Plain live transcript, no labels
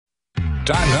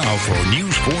Time now for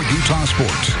News 4 Utah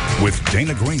Sports with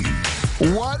Dana Green.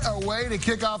 What a way to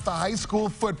kick off the high school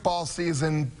football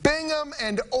season. Bingham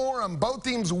and Orem, both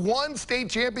teams won state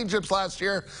championships last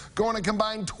year, going to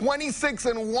combine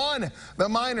 26-1. The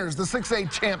Miners, the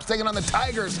 6A champs, taking on the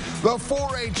Tigers, the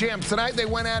 4A champs. Tonight they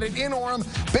went at it in Orem.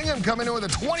 Bingham coming in with a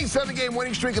 27-game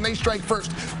winning streak, and they strike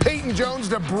first. Peyton Jones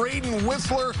to Braden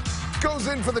Whistler. Goes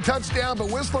in for the touchdown, but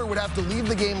Whistler would have to leave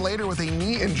the game later with a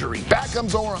knee injury. Back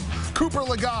comes Orem. Cooper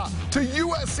Laga to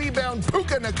USC-bound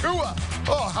Puka Nakua.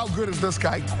 Oh, how good is this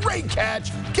guy? Great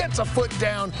catch. Gets a foot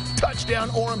down. Touchdown.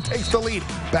 Orem takes the lead.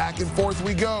 Back and forth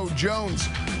we go. Jones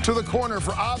to the corner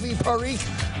for Avi Parikh.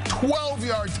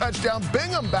 12-yard touchdown.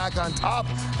 Bingham back on top.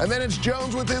 And then it's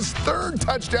Jones with his third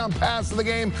touchdown pass of the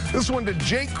game. This one to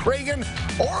Jake Cragen.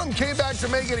 Orem came back to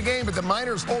make it a game, but the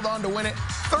Miners hold on to win it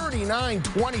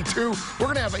 39-22. We're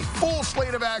going to have a full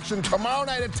slate of action tomorrow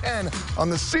night at 10 on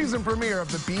the season premiere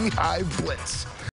of the Beehive Blitz.